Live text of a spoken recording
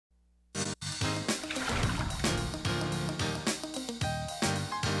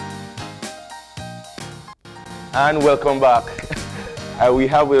And welcome back. We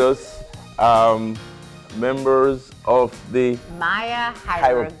have with us members of the Maya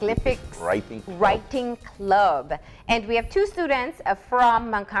Hieroglyphics Writing Club. And we have two students from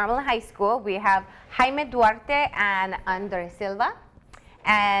Mount Carmel High School. We have Jaime Duarte and Andre Silva.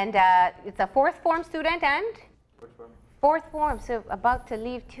 And it's a fourth form student and? Fourth form, so about to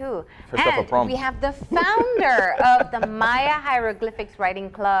leave too. And we have the founder of the Maya Hieroglyphics Writing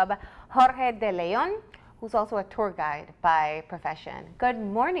Club, Jorge de Leon, who's also a tour guide by profession. Good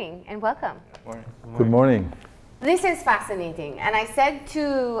morning and welcome. Good morning. Good morning. This is fascinating. And I said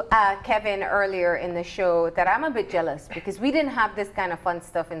to Kevin earlier in the show that I'm a bit jealous because we didn't have this kind of fun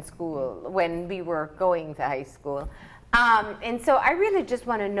stuff in school when we were going to high school. And so I really just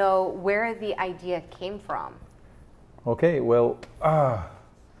want to know where the idea came from. Okay, well,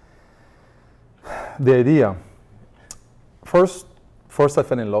 the idea. First I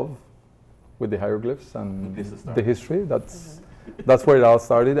fell in love with the hieroglyphs and the history. That's where it all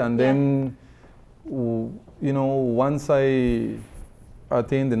started. And then, you know, once I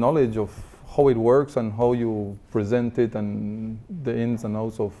attained the knowledge of how it works and how you present it and the ins and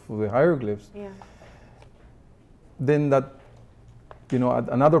outs of the hieroglyphs, then that, you know,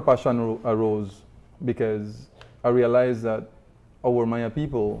 another passion arose because I realized that our Maya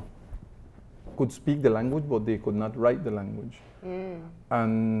people could speak the language, but they could not write the language.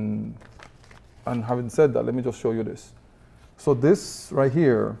 And having said that, let me just show you this. So this right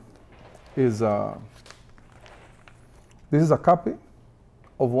here is this is a copy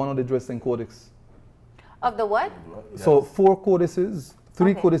of one of the Dresden Codex. Of the what? So 4 codices,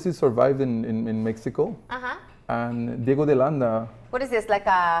 3 codices survived in Mexico. And Diego de Landa. What is this, like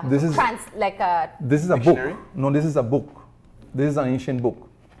a this is a book. No, this is a book. This is an ancient book.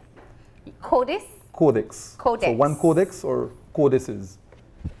 Codex? Codex. Codex. So 1 codex or codices.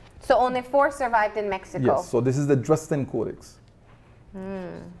 So only 4 survived in Mexico? Yes, so this is the Dresden Codex.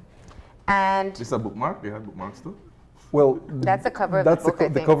 And this is a bookmark? You have bookmarks too? Well, that's the cover of the book,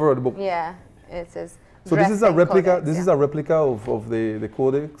 the cover of the book. Yeah, it says so Dresden this is a replica. Codex, this is a replica of the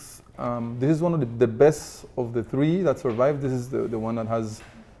codex. This is one of the best of the 3 that survived. This is the one that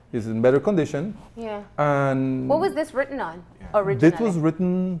is in better condition. Yeah. And what was this written on originally? This was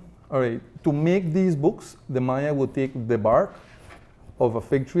written, all right, to make these books, the Maya would take the bark of a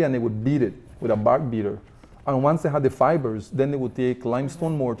fig tree and they would beat it with a bark beater. And once they had the fibers, then they would take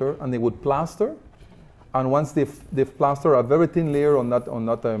limestone mortar and they would plaster. And once they've plastered a very thin layer on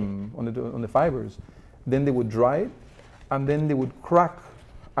the fibers, then they would dry it, and then they would crack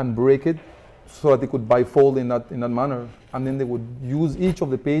and break it so that they could bifold in that manner. And then they would use each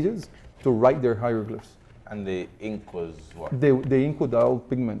of the pages to write their hieroglyphs. And the ink was what? The ink would all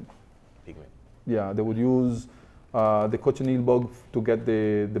pigment. Pigment. Yeah, they would use the cochineal bug to get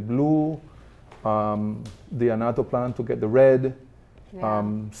the blue, the anato plant to get the red,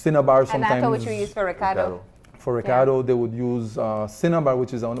 cinnabar sometimes. Anato, which we use for recado. For recado, they would use cinnabar,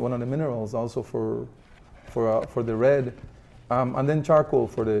 which is one of the minerals, also for the red, and then charcoal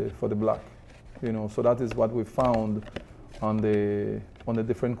for the black. You know, so that is what we found on the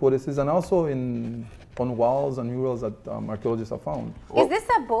different codices, and also on walls and murals that archaeologists have found. Is this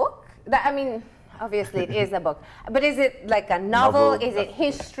a book? I mean, obviously it is a book, but is it like a novel? Is it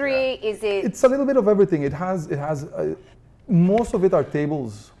history? Is it? It's a little bit of everything. It has most of it are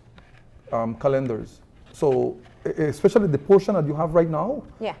tables, calendars. So especially the portion that you have right now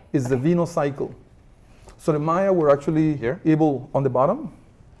is the Venus cycle. So the Maya were actually able on the bottom,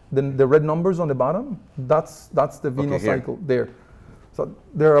 then the red numbers on the bottom, that's the Venus cycle there. So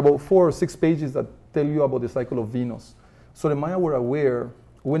there are about 4 or 6 pages that tell you about the cycle of Venus. So the Maya were aware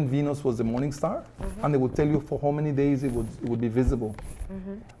when Venus was the morning star, and they would tell you for how many days it would be visible.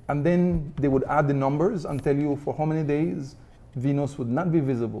 And then they would add the numbers and tell you for how many days Venus would not be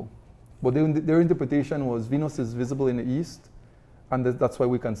visible. But their interpretation was Venus is visible in the east, and that's why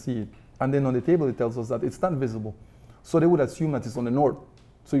we can see it. And then on the table it tells us that it's not visible. So they would assume that it's on the north,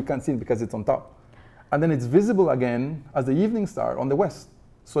 so you can't see it because it's on top. And then it's visible again as the evening star on the west.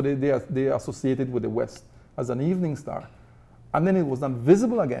 So they associate it with the west as an evening star. And then it was not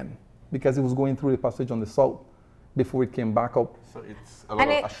visible again because it was going through the passage on the south before it came back up. So it's a lot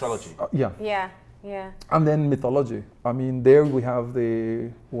of astrology. Yeah. And then mythology. I mean, there we have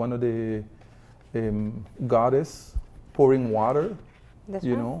one of the goddess pouring water. This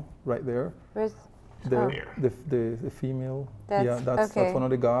you one? know, right there. Where's the female. That's one of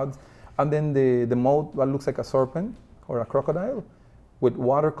the gods. And then the mouth that looks like a serpent or a crocodile, with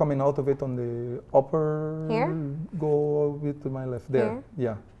water coming out of it on the upper. Here? Go a bit to my left there. Here?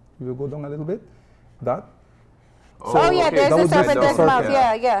 Yeah. You will go down a little bit. That. That there's the serpent, there's mouth.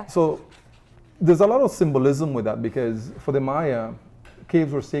 Yeah. So there's a lot of symbolism with that, because for the Maya,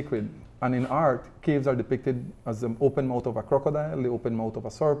 caves were sacred. And in art, caves are depicted as the open mouth of a crocodile, the open mouth of a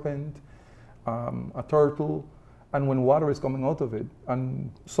serpent, a turtle, and when water is coming out of it.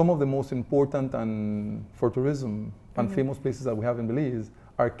 And some of the most important and for tourism and famous places that we have in Belize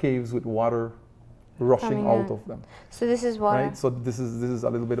are caves with water rushing out of them. So this is water. Right. So this is a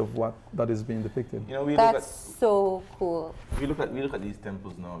little bit of what that is being depicted. You know, that's so cool. We look at these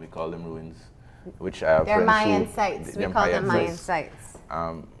temples now. We call them ruins, which they're Mayan sites. We call them Mayan sites.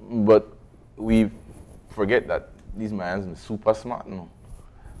 But we forget that these Mayans are super smart now.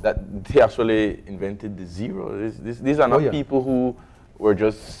 That they actually invented the zero. These are not people who were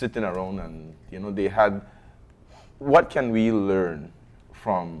just sitting around and, you know, they had. What can we learn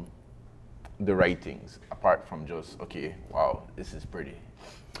from the writings apart from just, okay, wow, this is pretty?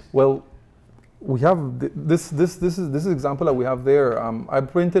 Well, we have this example that we have there. I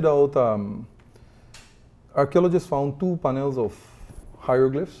printed out. Archaeologists found 2 panels of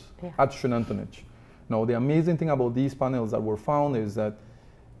hieroglyphs at Shenantonich. Now, the amazing thing about these panels that were found is that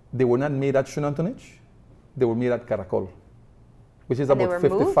they were not made at Shenantonich, they were made at Caracol, which is about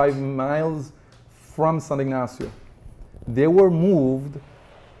 55 miles from San Ignacio. They were moved.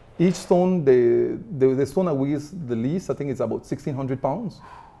 Each stone, the stone that weighs the least, I think it's about 1,600 pounds.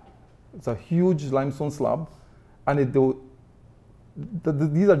 It's a huge limestone slab, and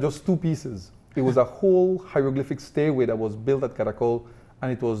these are just 2 pieces. It was a whole hieroglyphic stairway that was built at Caracol,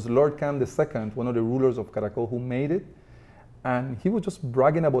 and it was Lord Cam II, one of the rulers of Caracol, who made it. And he was just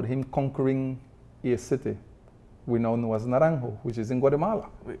bragging about him conquering a city we now know as Naranjo, which is in Guatemala.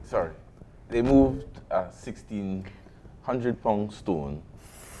 Wait, sorry. They moved a 1,600-pound stone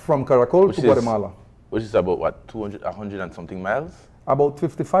from Caracol to Guatemala. Which is about, what, 100 and something miles? About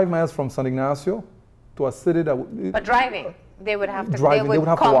 55 miles from San Ignacio to a city that... But driving. They would have to, they would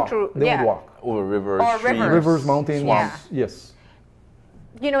have to walk. They would walk. Over rivers, rivers, mountains, swamps. Yes.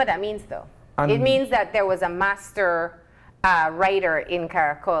 You know what that means, though? And it means that there was a master writer in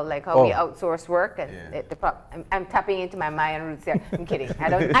Caracol, like how we outsource work. And I'm tapping into my Mayan roots there. I'm kidding. I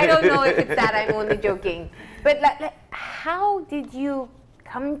don't know if it's that. I'm only joking. But how did you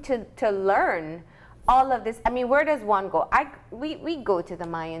come to learn all of this? I mean, where does one go? We go to the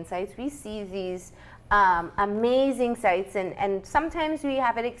Mayan sites. We see these amazing sites, and sometimes we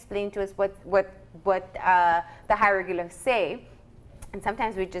have it explained to us what the hieroglyphs say, and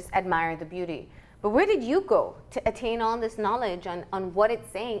sometimes we just admire the beauty. But where did you go to attain all this knowledge on what it's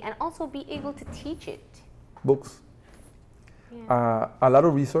saying and also be able to teach it? Books. Yeah. A lot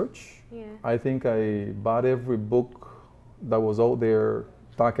of research. Yeah. I think I bought every book that was out there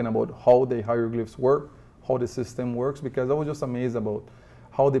talking about how the hieroglyphs work, how the system works, because I was just amazed about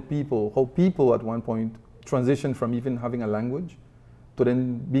how people at one point transitioned from even having a language to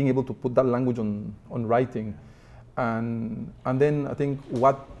then being able to put that language on writing. And then I think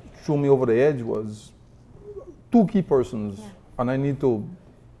what threw me over the edge was 2 key persons, and I need to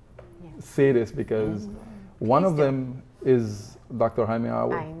say this because one of them is Dr. Jaime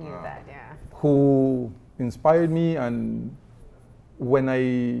Awe. I knew that, who inspired me, and when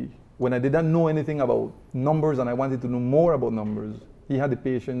I did not know anything about numbers and I wanted to know more about numbers, he had the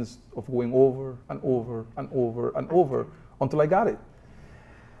patience of going over and over and over and over until I got it.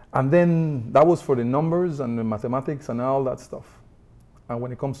 And then that was for the numbers and the mathematics and all that stuff. And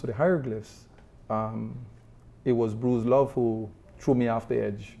when it comes to the hieroglyphs, it was Bruce Love who threw me off the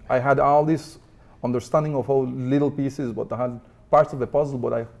edge. I had all this understanding of how little pieces, but I had parts of the puzzle,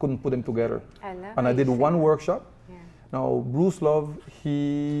 but I couldn't put them together. And I did one workshop. Now, Bruce Love,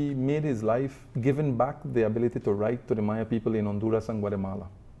 he made his life giving back the ability to write to the Maya people in Honduras and Guatemala.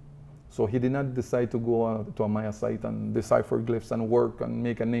 So he did not decide to go to a Maya site and decipher glyphs and work and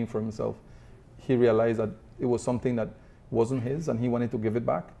make a name for himself. He realized that it was something that wasn't his and he wanted to give it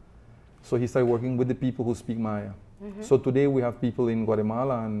back. So he started working with the people who speak Maya. So today we have people in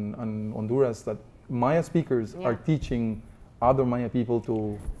Guatemala and Honduras that Maya speakers are teaching other Maya people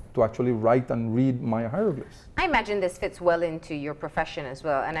to actually write and read Maya hieroglyphs. I imagine this fits well into your profession as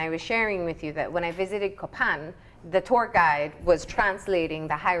well. And I was sharing with you that when I visited Copan, the tour guide was translating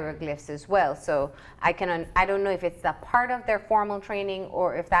the hieroglyphs as well. So I don't know if it's a part of their formal training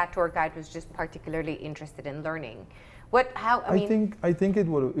or if that tour guide was just particularly interested in learning. I think it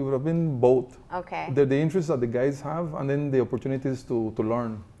would have been both. Okay. The interests that the guys have, and then the opportunities to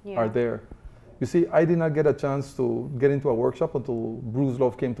learn are there. You see, I did not get a chance to get into a workshop until Bruce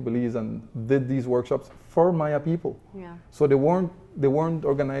Love came to Belize and did these workshops for Maya people. So they weren't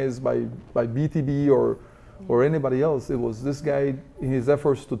organized by BTB or anybody else. It was this guy in his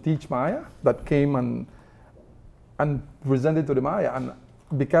efforts to teach Maya that came and presented to the Maya. And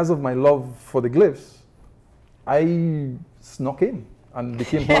because of my love for the glyphs, I snuck in and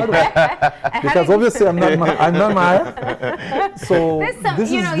became part of it. Because obviously I'm not Maya. So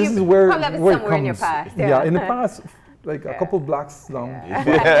this is where it comes. In your past, yeah, in the past, like a couple blocks down.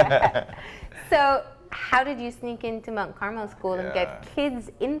 Yeah. So how did you sneak into Mount Carmel School and get kids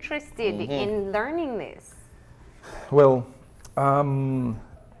interested in learning this? Well,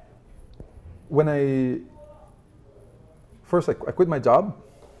 when I quit my job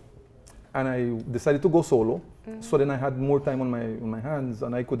and I decided to go solo. So then I had more time on my hands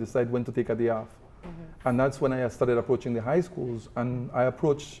and I could decide when to take a day off. And that's when I started approaching the high schools, and I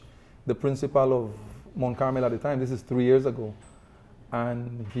approached the principal of Mount Carmel at the time. This is 3 years ago.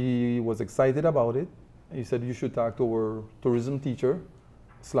 And he was excited about it. He said, you should talk to our tourism teacher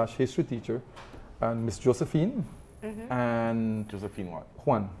 / history teacher, and Miss Josephine. And Josephine what?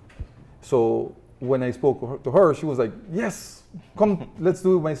 Juan. So when I spoke to her, she was like, yes, come, let's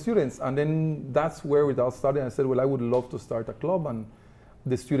do it with my students. And then that's where it all started. I said, well, I would love to start a club. And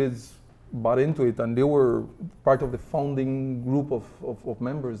the students bought into it, and they were part of the founding group of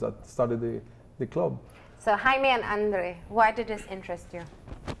members that started the club. So Jaime and Andre, why did this interest you?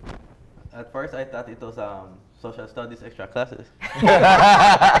 At first, I thought it was social studies extra classes.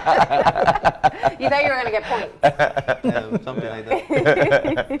 You thought you were going to get points? Something like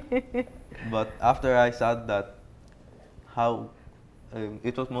that. But after I saw that how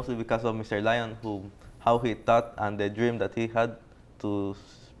it was mostly because of Mr. Lyon, how he taught and the dream that he had to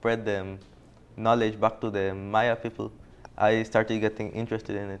spread the knowledge back to the Maya people, I started getting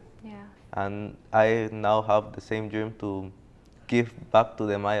interested in it. Yeah. And I now have the same dream to give back to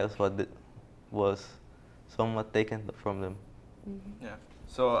the Mayas what was somewhat taken from them. Yeah.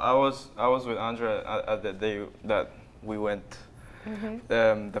 So I was with Andrea at the day that we went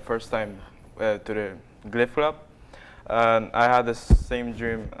the first time to the Glyph Club, and I had the same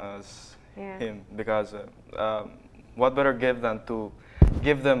dream as him, because what better gift than to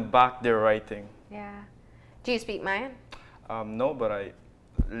give them back their writing. Yeah. Do you speak Mayan? No, but I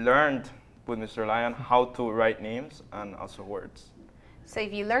learned with Mr. Lyon how to write names and also words. So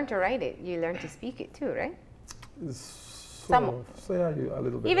if you learn to write it, you learn to speak it too, right? So yeah, a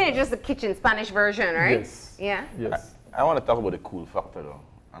little bit. Even if just the kitchen Spanish version, right? Yes. Yeah. Yes. I want to talk about the cool factor, though.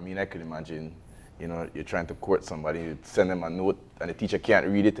 I mean, I could imagine, you're trying to court somebody, you send them a note, and the teacher can't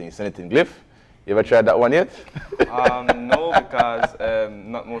read it, and you send it in glyph. You ever tried that one yet? No, because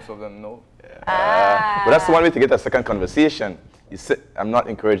not most of them know. But that's one way to get a second conversation. I'm not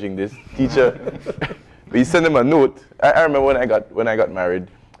encouraging this, teacher. But you send them a note. I remember when I got married,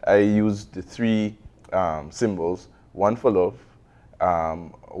 I used the 3 symbols: one for love,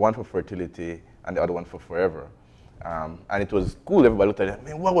 one for fertility, and the other one for forever. And it was cool. Everybody looked at it.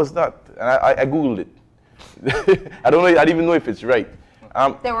 Man, what was that? And I Googled it. I don't know. I didn't even know if it's right.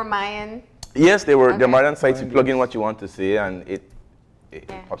 They were Mayan. Yes, they were. Okay. The Mayan sites. You plug in what you want to say, and it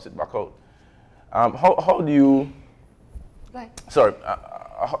pops it back out. How do you? Go ahead. Sorry.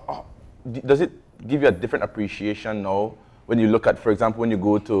 Does it give you a different appreciation now when you look at, for example, when you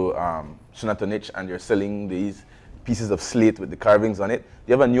go to Sunatonich and you're selling these pieces of slate with the carvings on it? Do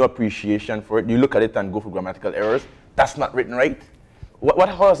you have a new appreciation for it? Do you look at it and go for grammatical errors? That's not written right.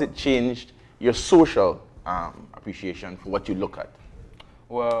 How has it changed your social appreciation for what you look at?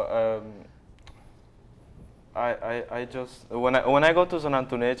 Well, I just when I go to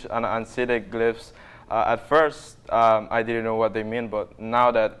Sunatonich and see the glyphs, at first I didn't know what they mean, but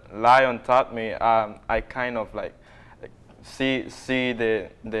now that Lyon taught me, I kind of like see the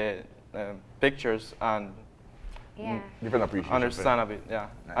pictures and different appreciation. Understand a bit, yeah.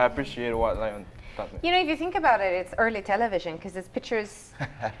 Nice. I appreciate what Lyon taught me. If you think about it, it's early television because it's pictures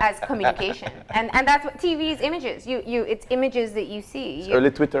as communication, and that's what TV is. Images. It's images that you see.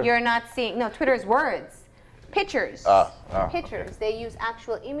 Early Twitter. You're not seeing. No, Twitter is words. Pictures. Pictures. Okay. They use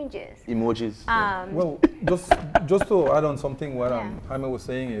actual images. Emojis. Well, just to add on something what Jaime was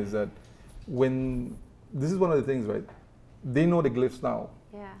saying is that this is one of the things, right? They know the glyphs now,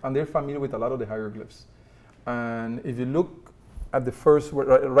 and they're familiar with a lot of the hieroglyphs. And if you look at the first word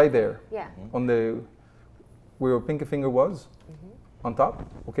right there, on where your pinky finger was, on top,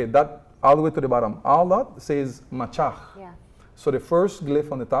 okay, that all the way to the bottom, all that says machach. Yeah. So the first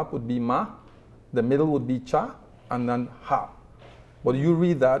glyph on the top would be ma. The middle would be cha, and then ha. But you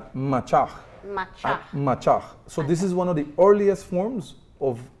read that machach. Machach. Machach. So this is one of the earliest forms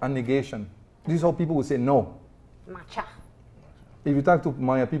of a negation. This is how people would say no. Machach. If you talk to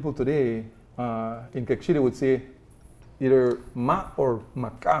Maya people today, in Quechua they would say either ma or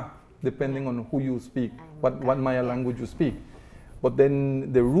maka, depending on who you speak, what Maya language you speak. But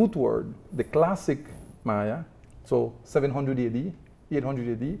then the root word, the classic Maya, so 700 AD,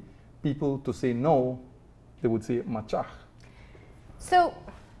 800 AD, people to say no, they would say machach. So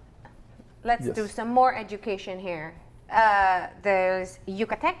let's do some more education here. There's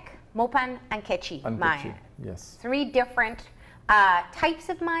Yucatec, Mopan, and Quechua Maya. Yes. 3 different types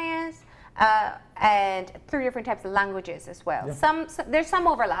of Mayas and 3 different types of languages as well. Yeah. There's some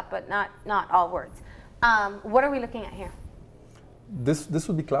overlap, but not all words. What are we looking at here? This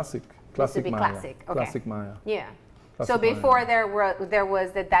would be classic. Classic this would be Maya. classic. Okay. Classic Maya. Yeah. Classic so before Maya. there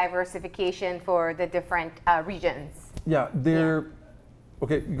was the diversification for the different regions. Yeah,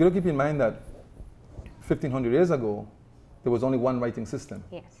 okay, you got to keep in mind that 1,500 years ago, there was only one writing system.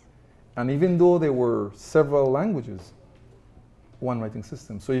 Yes. And even though there were several languages, one writing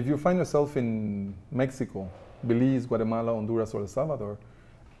system. So if you find yourself in Mexico, Belize, Guatemala, Honduras, or El Salvador,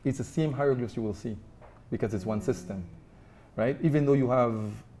 it's the same hieroglyphs you will see because it's one system, right? Even though you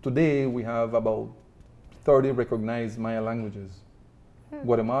have, today we have about 30 recognized Maya languages.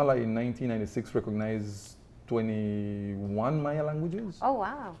 Guatemala in 1996 recognized 21 Maya languages. Oh,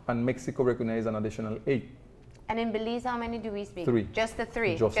 wow. And Mexico recognized an additional 8. And in Belize, how many do we speak? 3. Just the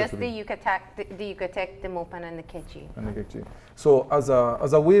 3. Just the Yucatec, the Mopan, and the Quechua. So as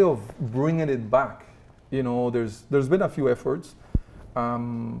a way of bringing it back, you know, there's been a few efforts.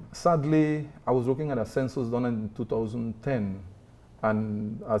 Sadly, I was looking at a census done in 2010,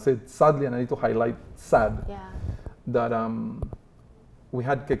 and I said sadly, and I need to highlight sad, that we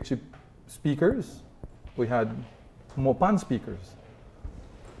had Quechua speakers, we had Mopan speakers,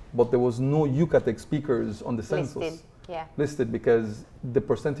 but there was no Yucatec speakers on the census listed because the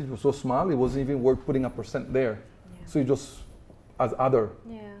percentage was so small, it wasn't even worth putting a % there. So it just as other.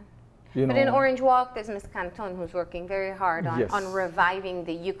 You but know, in Orange Walk, there's Ms. Canton who's working very hard on reviving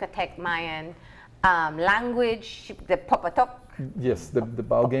the Yucatec Mayan language, the Popatok. Yes, the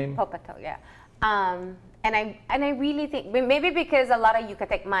ball game. Popatok, and I really think maybe because a lot of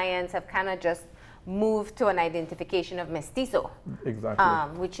Yucatec Mayans have kind of just moved to an identification of mestizo,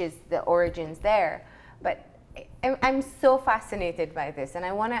 which is the origins there. But I'm so fascinated by this, and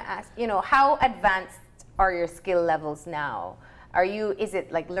I want to ask, you know, how advanced are your skill levels now? Is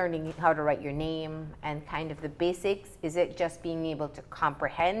it like learning how to write your name and kind of the basics? Is it just being able to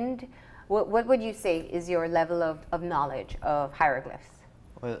comprehend? What would you say is your level of knowledge of hieroglyphs?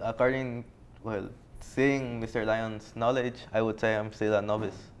 Well, seeing Mr. Lyon's knowledge, I would say I'm still a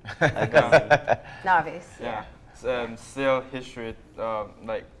novice. Novice. Yeah. Still history,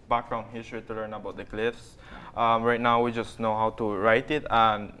 like background history to learn about the glyphs. Right now we just know how to write it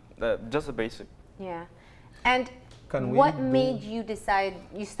and just the basic. Yeah. And what made you decide,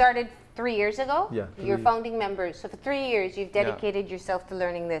 you started 3 years ago? Yeah. You're founding members. So for 3 years, you've dedicated yourself to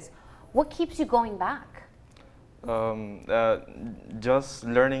learning this. What keeps you going back? Just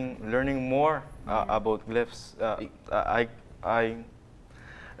learning more about glyphs. I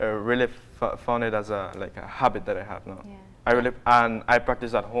really found it as a habit that I have now. And I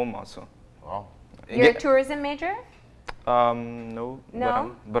practice at home also. Wow. You're a tourism major? No.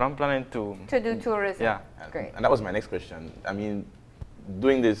 But I'm planning to do tourism. Yeah. Great. And that was my next question. I mean,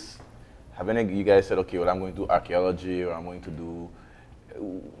 doing this, have any of you guys said, okay, well, I'm going to do archaeology or I'm going to do,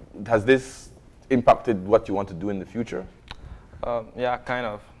 has this impacted what you want to do in the future? Yeah, kind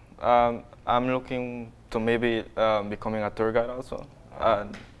of. I'm looking to maybe becoming a tour guide also.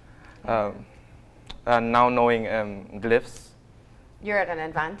 And now knowing glyphs. You're at an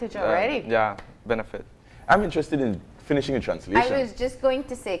advantage already. Yeah, benefit. I'm interested in finishing a translation. I was just going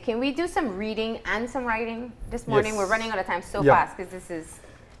to say, can we do some reading and some writing this morning? Yes. We're running out of time so fast because this is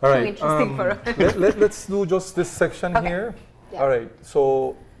too interesting for us. Let's do just this section here. Yeah. All right,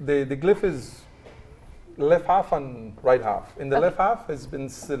 so the glyph is left half and right half. In the left half has been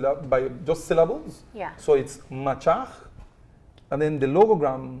by just syllables. Yeah. So it's machach, and then the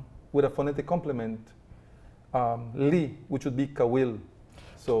logogram with a phonetic complement, li, which would be kawil.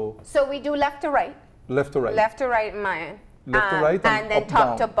 So we do left to right. Left to right. Left to right in Mayan. Left to right and then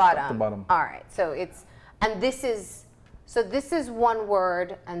top to bottom. Top to bottom. All right. So this is one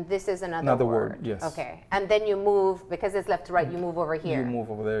word and this is another word. Yes. Okay. And then you move, because it's left to right, you move over here. You move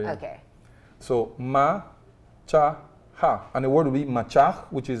over there, yeah. Okay. So ma, cha, ha. And the word will be machach,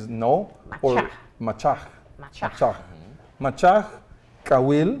 which is no, or machach. Machach. Machach,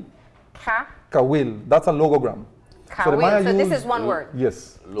 kawil. Kawil. That's a logogram. Kawil. So this is one word.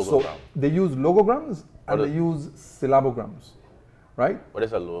 Yes. Logogram. So they use logograms and they use syllabograms, right? What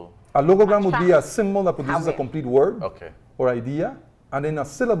is a logo? A logogram would be a symbol that produces a complete word okay. or idea, and then a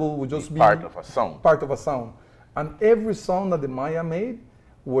syllable would just be part of a sound. Part of a sound. And every sound that the Maya made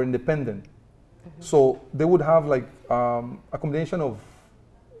were independent. Mm-hmm. So they would have like a combination of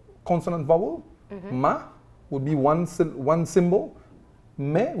consonant vowel. Mm-hmm. Ma would be one symbol,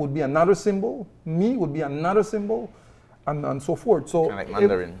 Me would be another symbol. Mi would be another symbol, and so forth. So kind of like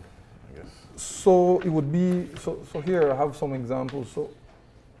Mandarin, I guess. So it would be, so here I have some examples. So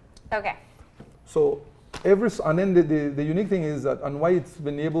okay. So and then the unique thing is that, and why it's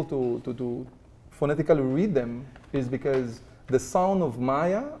been able to phonetically read them is because the sound of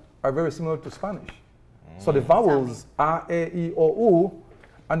Maya are very similar to Spanish. So the vowels A, E, I, O, U,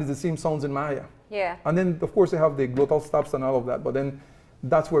 and it's the same sounds in Maya. Yeah. And then of course they have the glottal stops and all of that, but then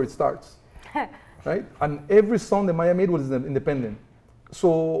that's where it starts, right? And every sound the Maya made was independent.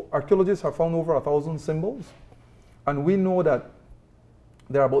 So archaeologists have found over 1,000 symbols, and we know that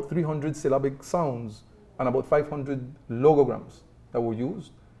there are about 300 syllabic sounds and about 500 logograms that were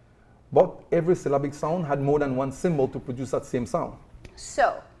used. But every syllabic sound had more than one symbol to produce that same sound.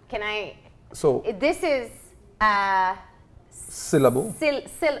 So, can I? So this is a syllable.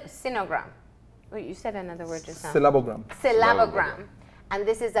 Sinogram. Oh, you said another word just now. Syllabogram. Syllabogram. And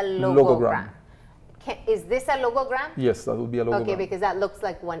this is a logogram. Is this a logogram? Yes, that would be a logogram. Okay, because that looks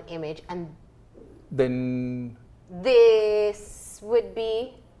like one image. And then this would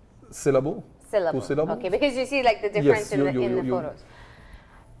be? Syllable. Syllable. 2 syllables. Okay, because you see like the difference yes, in the photos.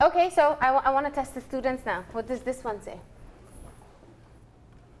 Okay, so I want to test the students now. What does this one say?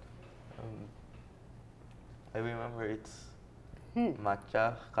 I remember it's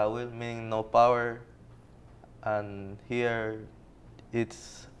Macha Kawil, meaning no power, and here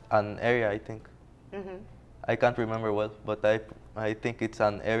it's an area, I think. I can't remember well, but I think it's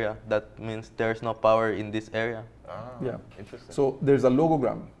an area. That means there's no power in this area. Yeah, interesting. So there's a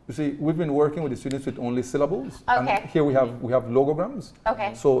logogram. You see, we've been working with the students with only syllables. Okay. And here we have logograms.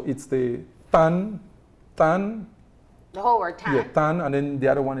 Okay. So it's the tan. The whole word tan. Yeah, tan, and then the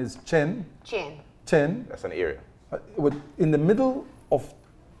other one is chen. Chen. That's an area. In the middle of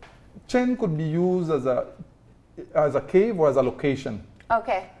chen could be used as a cave or as a location.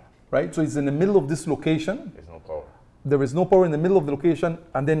 Okay. Right. So it's in the middle of this location. There's no power. There is no power in the middle of the location,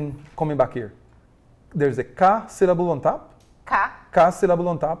 and then coming back here. There's a ka syllable on top. Ka syllable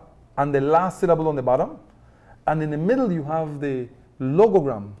on top, and the last syllable on the bottom. And in the middle, you have the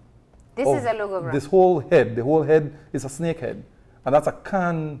logogram. This is a logogram. This whole head. The whole head is a snake head. And that's a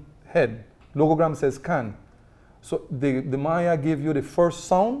can head. Logogram says can. So the Maya gave you the first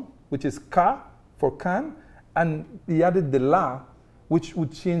sound, which is ka for can, and he added the la, which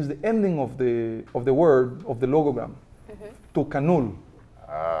would change the ending of the word of the logogram to canul.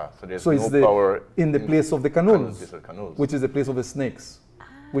 So there's no power in the place of the canuls, which is the place of the snakes,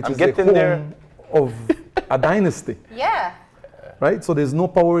 which is the home of a dynasty. Yeah. Right? So there's no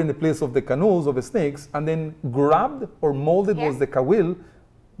power in the place of the canuls, of the snakes, and then grabbed or molded was the kawil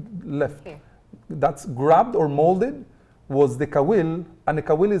left. Here. That's grabbed or molded was the kawil, and the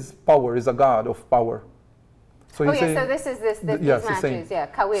kawil is power, is a god of power. So so this is these matches, yeah,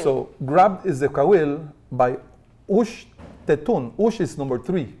 kawil. So grabbed is the kawil by ush tetun. Ush is number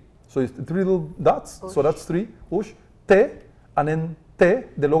 3. So it's 3 little dots. Ush. So that's 3. Ush, te, and then te,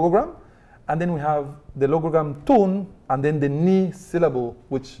 the logogram. And then we have the logogram tun, and then the ni syllable,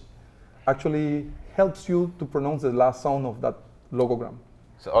 which actually helps you to pronounce the last sound of that logogram.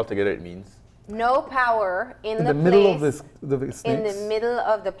 So altogether it means? No power in the middle of the snakes. In the middle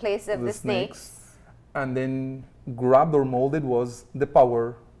of the place of the snakes. And then grabbed or molded was the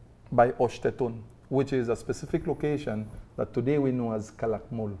power by Oshtetun, which is a specific location that today we know as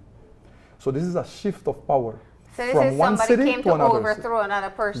Kalakmul. So this is a shift of power. So this from is one somebody city came to another overthrow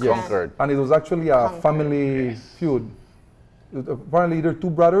another person. Yes. And it was actually a family feud. Apparently either 2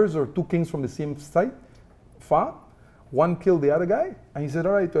 brothers or 2 kings from the same site fought. One killed the other guy, and he said,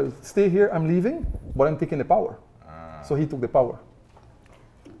 all right, well, stay here, I'm leaving, but I'm taking the power. So he took the power.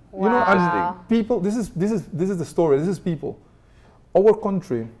 Wow. You know, and people, this is the story, this is people. Our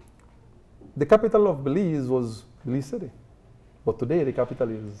country, the capital of Belize was Belize City. But today the capital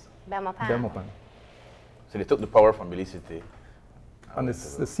is Belmopan. So they took the power from Belize City. And the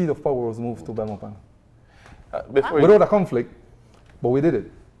seat of power was moved to Belmopan. Without a conflict, but we did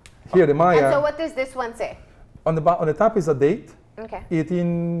it. Here the Maya. And so what does this one say? On the top is a date. Okay.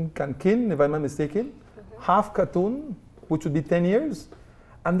 18 Kankin, if I'm not mistaken. Half Katun, which would be 10 years.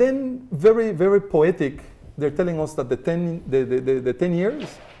 And then very, very poetic, they're telling us that the 10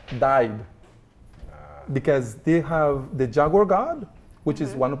 years died. Because they have the jaguar god, which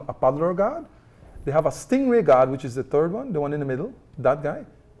is a paddler god. They have a stingray god, which is the third one, the one in the middle. That guy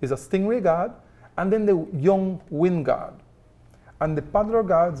is a stingray god. And then the young wind god. And the paddler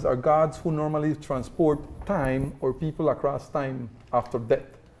gods are gods who normally transport time or people across time after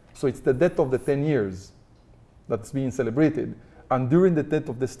death. So it's the death of the 10 years that's being celebrated. And during the death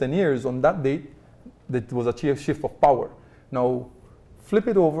of this 10 years, on that date, there was a shift of power. Now, flip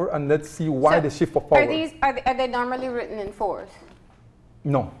it over and let's see why the shift of power. Are they normally written in 4s?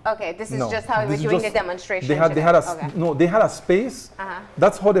 No. Okay, this is just how we were doing the demonstration. They had a space.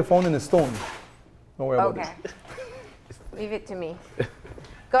 That's how they found in the stone. Don't worry about it. Leave it to me.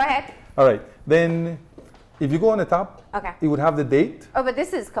 Go ahead. All right. Then, if you go on the top, it would have the date. Oh, but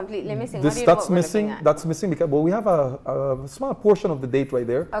this is completely missing. That's missing. That's missing because we have a small portion of the date right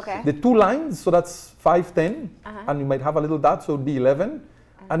there. Okay. The 2 lines, so that's 5/10, and you might have a little dot, so it would be 11.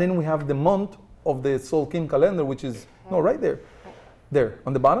 And then we have the month of the Tzolk'in calendar, which is right there. There,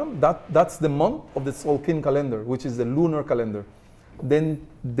 on the bottom, that's the month of the Tzolk'in calendar, which is the lunar calendar. Then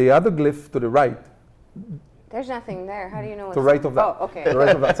the other glyph to the right. There's nothing there. How do you know what's to the right of that? Oh, okay. To the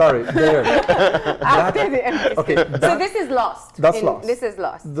right of that, sorry, there. After the empty space. So this is lost. That's lost. This is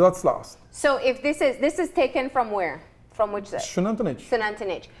lost. That's lost. So if this is taken from where? From which side? Shunantanich.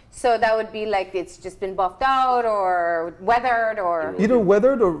 Shunantanich. So that would be like it's just been buffed out or weathered or... Either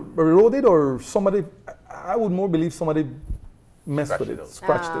weathered or eroded or somebody, I would more believe somebody messed with it,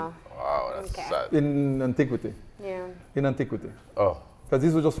 scratched it. Wow, that's sad. In antiquity. Yeah. In antiquity. Oh. Because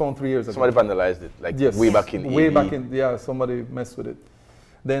this was just found 3 years ago. Somebody vandalized it, like way back in Way back in, yeah, somebody messed with it.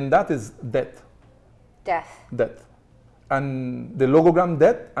 Then that is death. Death. And the logogram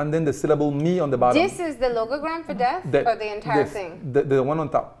death, and then the syllable me on the bottom. This is the logogram for death? Or the entire thing? The one on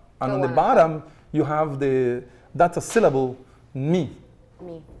top. And on the bottom, you have that's a syllable, me.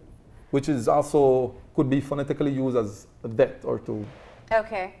 Me. Which is also, could be phonetically used as death or to...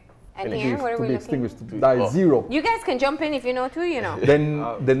 Okay. And here, what are we looking? Extinguished, to die, 0. You guys can jump in if you know too, you know. Then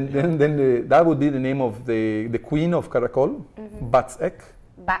that would be the name of the queen of Karakol, Batsek.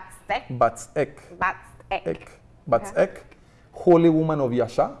 Batsek. Holy Woman of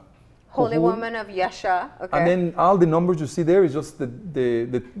Yasha. Holy Woman of Yasha, okay. And then all the numbers you see there is just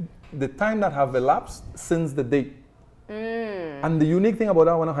the time that have elapsed since the date. And the unique thing about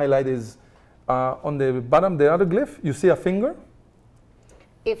that I want to highlight is on the bottom, the other glyph, you see a finger.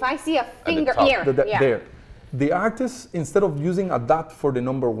 If I see a finger here, there. The artist, instead of using a dot for the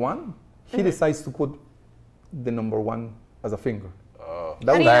number 1, he decides to put the number 1 as a finger. How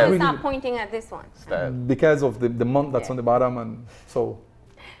do you really stop pointing at this one? Because of the month that's on the bottom, and so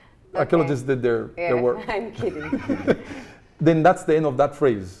archaeologists did their work. I'm kidding. Then that's the end of that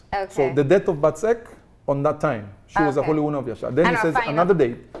phrase. Okay. So the death of Batsek on that time, she was a holy woman of Yasha. Then it says another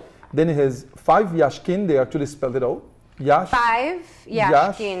date. Then it has 5 Yashkin, they actually spelled it out. 5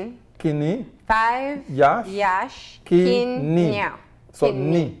 Yashkin. Kini. 5 Yashkin. So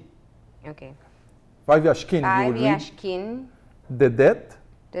ni. Okay. 5 Yashkin. 5 Yashkin. The death.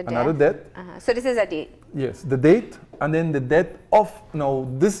 Another death. So this is a date. Yes, the date, and then the death of. Now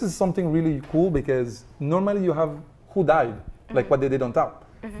this is something really cool because normally you have who died, like what they did on top.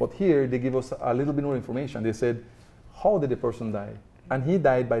 But here they give us a little bit more information. They said, how did the person die? And he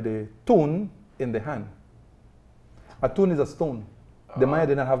died by the tun in the hand. A tun is a stone. The Maya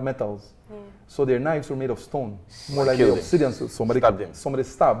did not have metals. So their knives were made of stone. More like the obsidian. So somebody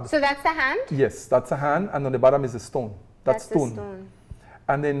stabbed. So that's the hand? Yes, that's a hand, and on the bottom is a stone. That's stone. Stone.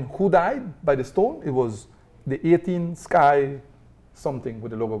 And then who died by the stone? It was the 18 sky something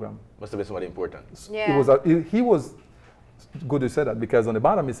with the logogram. Must have been somebody important. Yeah. He was, good you said that, because on the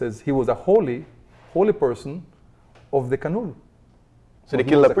bottom it says he was a holy person of the Kanul. So they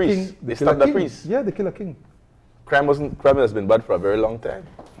killed a priest? They stabbed the priest? Yeah, they killed a king. Crime has been bad for a very long time.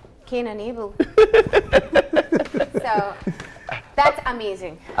 Cain and Abel. So that's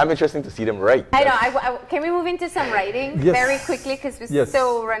amazing. I'm interested to see them write. I know. Can we move into some writing very quickly because we're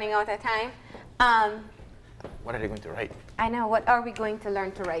still running out of time? What are they going to write? I know. What are we going to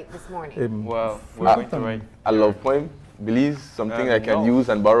learn to write this morning? Well, we're going to write a love poem. Belize, something I can use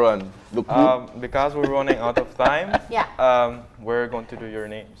and borrow and look cool. Because we're running out of time, we're going to do your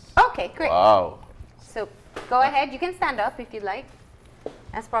names. Okay, great. Wow. So go ahead. You can stand up if you'd like.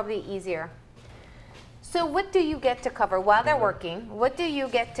 That's probably easier. So what do you get to cover while they're working? What do you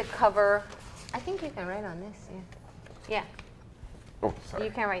get to cover? I think you can write on this. Yeah. Oh, sorry.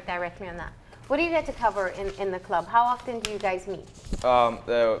 You can write directly on that. What do you get to cover in the club? How often do you guys meet?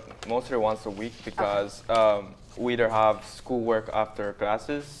 Mostly once a week because we either have schoolwork after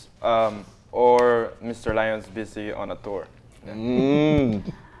classes or Mr. Lyon's busy on a tour.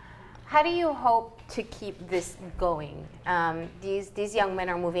 How do you hope to keep this going? These young men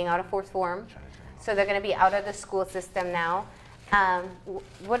are moving out of fourth form, so they're going to be out of the school system now.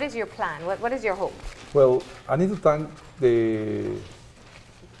 What is your plan? What is your hope? Well, I need to thank the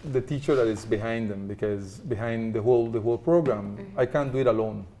teacher that is behind them, because behind the whole program, I can't do it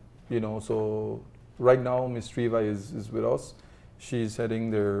alone. So right now Ms. Silva is with us. She's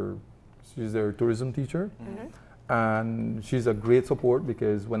heading she's their tourism teacher. And she's a great support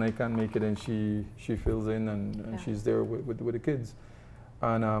because when I can't make it, and she fills in and she's there with the kids.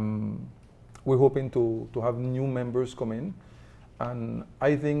 And we're hoping to have new members come in. And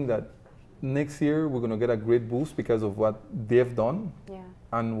I think that next year we're going to get a great boost because of what they've done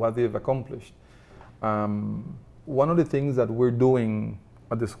and what they've accomplished. One of the things that we're doing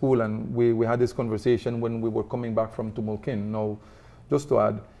at the school, and we had this conversation when we were coming back from Tumulkin. Now, just to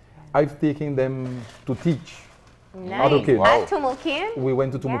add, I've taken them to teach other kids. At Tumulkin? We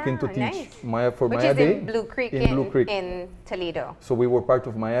went to Tumulkin to teach nice. Maya for Which Maya is Day. in Blue Creek in Toledo. So we were part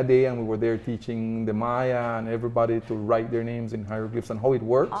of Maya Day, and we were there teaching the Maya and everybody to write their names in hieroglyphs and how it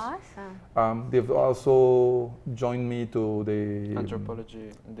works. Awesome. They've also joined me to the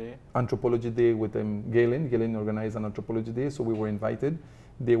Anthropology Day with Galen. Galen organized an Anthropology Day, so we were invited.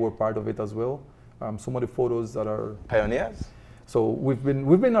 They were part of it as well. Some of the photos that are pioneers. So we've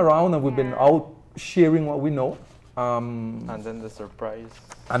been around, and we've been out sharing what we know. And then the surprise.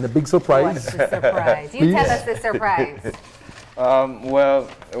 And the big surprise. What's the surprise? You tell us the surprise. Well,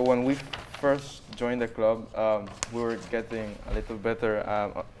 when we first joined the club, we were getting a little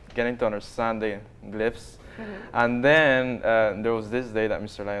better, getting to understand the glyphs. And then there was this day that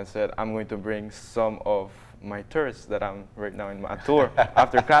Mr. Lyon said, I'm going to bring some of my tourists that I'm right now in my tour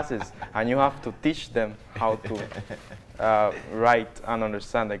after classes, and you have to teach them how to write and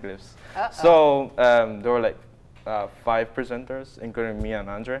understand the glyphs. So there were like 5 presenters, including me and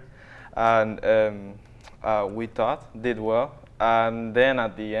Andre, and we did well. And then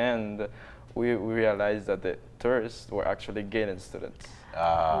at the end, we realized that the tourists were actually Galen students.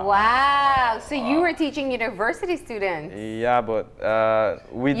 Wow, so you were teaching university students. Yeah, but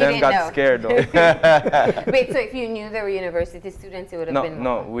we then got scared though. Wait, so if you knew they were university students, it would have been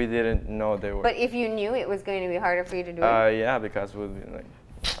No, we didn't know they were. But if you knew it was going to be harder for you to do it? Yeah, because we'd be like...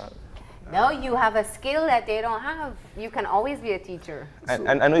 No, you have a skill that they don't have. You can always be a teacher. And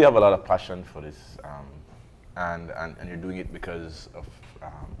I know you have a lot of passion for this, and you're doing it because of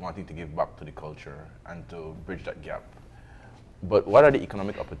wanting to give back to the culture and to bridge that gap. But what are the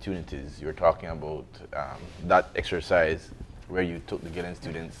economic opportunities you're talking about? That exercise where you took the Galen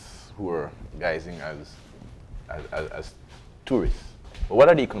students who were guising as tourists. But what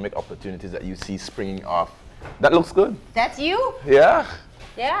are the economic opportunities that you see springing off? That looks good. That's you? Yeah.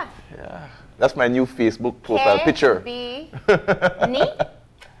 Yeah. Yeah. That's my new Facebook profile picture.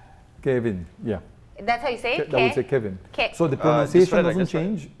 Kevin, yeah. That's how you say it? That would say Kevin. So the pronunciation doesn't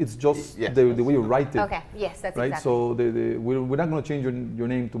change. It's just the way you write it. Okay. Yes, that's right. Exactly. So we're not going to change your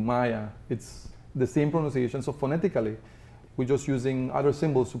name to Maya. It's the same pronunciation. So phonetically, we're just using other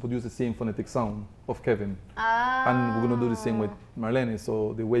symbols to produce the same phonetic sound of Kevin. And we're going to do the same with Marlene.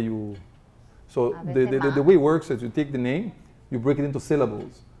 So the way the way it works is you take the name, you break it into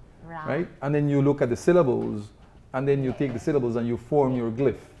syllables, right? And then you look at the syllables, and then you take the syllables and you form your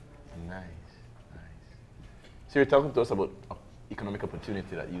glyph. Nice. So you're talking to us about economic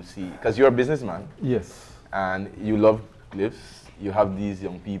opportunity that you see, because you're a businessman. Yes. And you love glyphs. You have these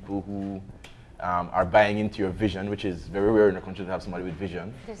young people who are buying into your vision, which is very rare in the country to have somebody with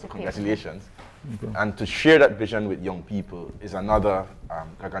vision. So congratulations. Okay. And to share that vision with young people is another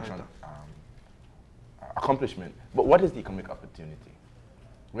accomplishment. But what is the economic opportunity?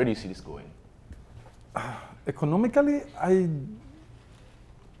 Where do you see this going? Economically, I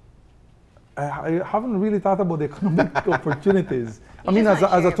haven't really thought about the economic opportunities. I mean, as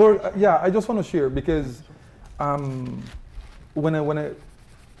a tour, I just want to share because for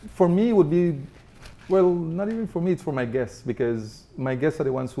me it would be, well, not even for me, it's for my guests, because my guests are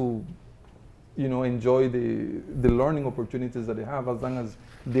the ones who, enjoy the learning opportunities that they have. As long as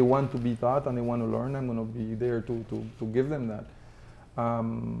they want to be taught and they want to learn, I'm going to be there to give them that.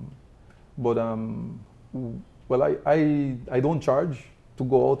 Well, I don't charge to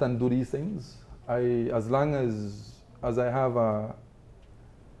go out and do these things. As long as I have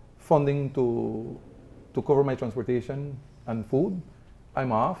funding to cover my transportation and food,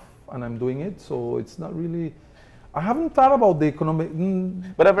 I'm off and I'm doing it. So it's not really, I haven't thought about the economic.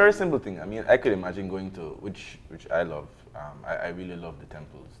 But a very simple thing. I mean, I could imagine going to, which I love. I really love the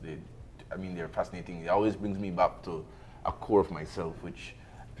temples. They're fascinating. It always brings me back to a core of myself, which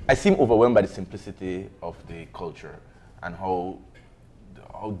I seem overwhelmed by the simplicity of the culture and how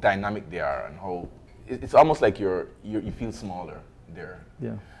dynamic they are, and how it's almost like you feel smaller there.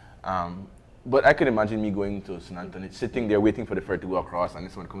 Yeah. But I could imagine me going to St. Anthony, sitting there waiting for the ferry to go across, and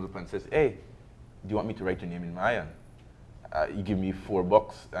someone comes up and says, "Hey, do you want me to write your name in Mayan? You give me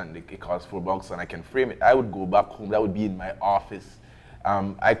 $4, and it costs $4, and I can frame it." I would go back home. That would be in my office.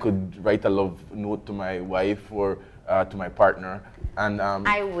 I could write a love note to my wife or to my partner, and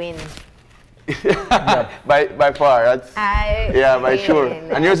I win. Yeah. by far. That's, yeah, by sure.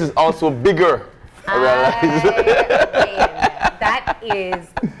 And yours is also bigger. That is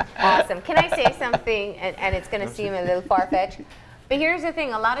awesome. Can I say something? And it's going to seem a little far-fetched. But here's the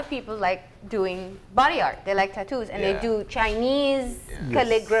thing. A lot of people like doing body art. They like tattoos. And they do Chinese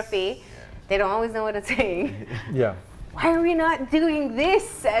calligraphy. They don't always know what it's saying. Yeah. Why are we not doing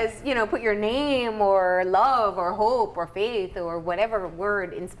this as, you know, put your name or love or hope or faith or whatever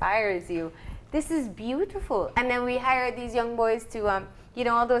word inspires you? This is beautiful. And then we hire these young boys to, you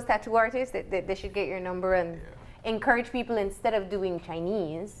know, all those tattoo artists, they should get your number and encourage people instead of doing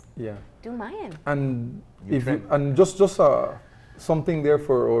Chinese, do Mayan. And just something there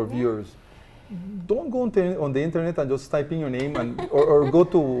for our viewers. Don't go on the internet and just type in your name and or go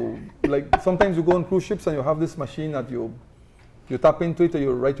to, like, sometimes you go on cruise ships and you have this machine that you tap into it or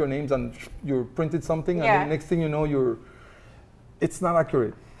you write your names and you printed something and then next thing you know it's not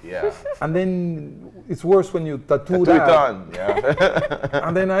accurate. Yeah. And then it's worse when you tattoo that. On. Yeah.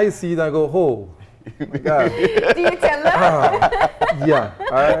 And then I see it and I go, oh, my God. Do you tell them? Yeah.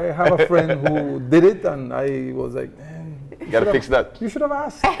 I have a friend who did it and I was like, you gotta fix that. You should have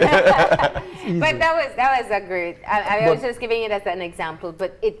asked. But that was a great. I was just giving it as an example,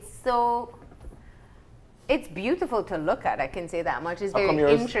 but it's beautiful to look at. I can say that much. It's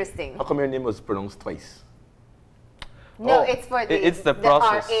very interesting. How come your name was pronounced twice? No, it's for the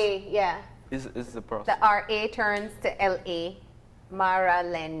process. RA, It's the process. The RA turns to LA, Mara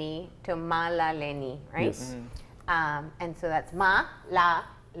Leni to Mala Leni, right? Yes. And so that's Ma La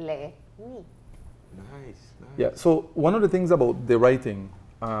Le Ni. Nice. Yeah, so one of the things about the writing,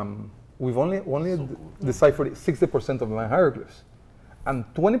 we've only deciphered 60% of my hieroglyphs. And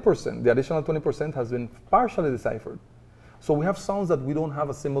 20%, the additional 20% has been partially deciphered. So we have sounds that we don't have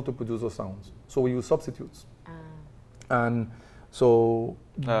a symbol to produce those sounds. So we use substitutes. And so...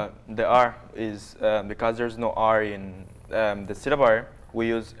 the R is, because there's no R in the syllable, we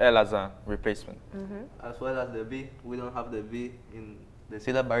use L as a replacement. As well as the B. We don't have the B in the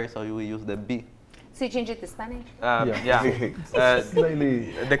syllable, so we use the B. So you change it to Spanish?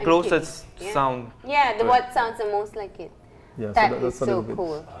 Slightly. The closest sound. Yeah, what sounds the most like it. Yeah, That that's is so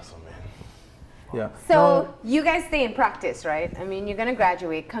cool. Awesome, man. Yeah. So you guys stay in practice, right? I mean, you're going to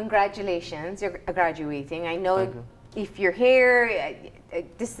graduate. Congratulations, you're graduating. I know if you're here,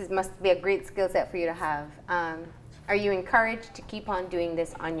 must be a great skill set for you to have. Are you encouraged to keep on doing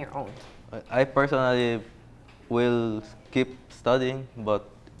this on your own? I personally will keep studying, but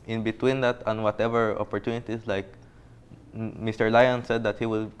in between that and whatever opportunities, like Mr. Lyon said that he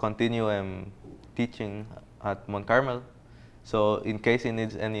will continue teaching at Mount Carmel. So in case he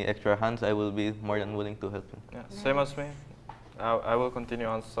needs any extra hands, I will be more than willing to help him. Yeah, same as me. I will continue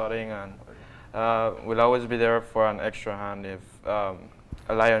on studying and will always be there for an extra hand if a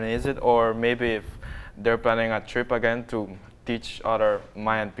Lion needs it, or maybe if they're planning a trip again to teach other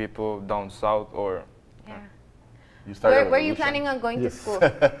Mayan people down south or... Where are you planning on going to school?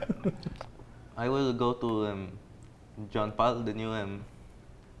 I will go to John Paul, the new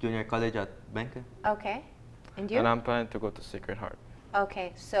junior college at Benque. Okay. And you? And I'm planning to go to Sacred Heart.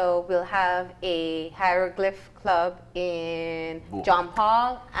 Okay, so we'll have a hieroglyph club in John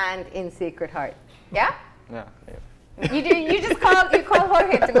Paul and in Sacred Heart. Yeah? Yeah. You called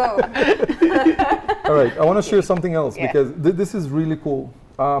Jorge to go. All right, I want to share something else because this is really cool.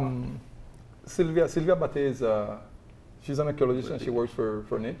 Silvia Bate is she's an archaeologist and she works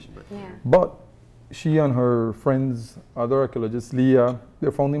for Niche. Yeah. But she and her friends, other archaeologists, Leah,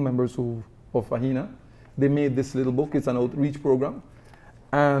 they're founding members of Ahina. They made this little book. It's an outreach program.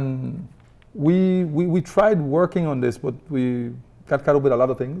 And we tried working on this, but we got caught up with a lot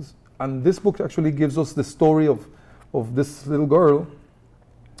of things. And this book actually gives us the story of this little girl.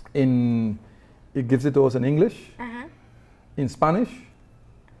 It gives it to us in English, in Spanish,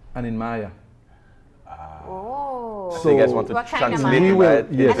 and in Maya. So you guys want to translate it?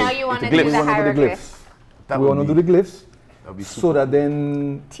 Yes. And now you want to do the hieroglyphs. We want to do the glyphs. So that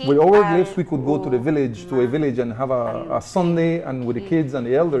then with our glyphs we could go to the village, and have a Sunday and with the kids and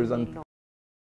the elders and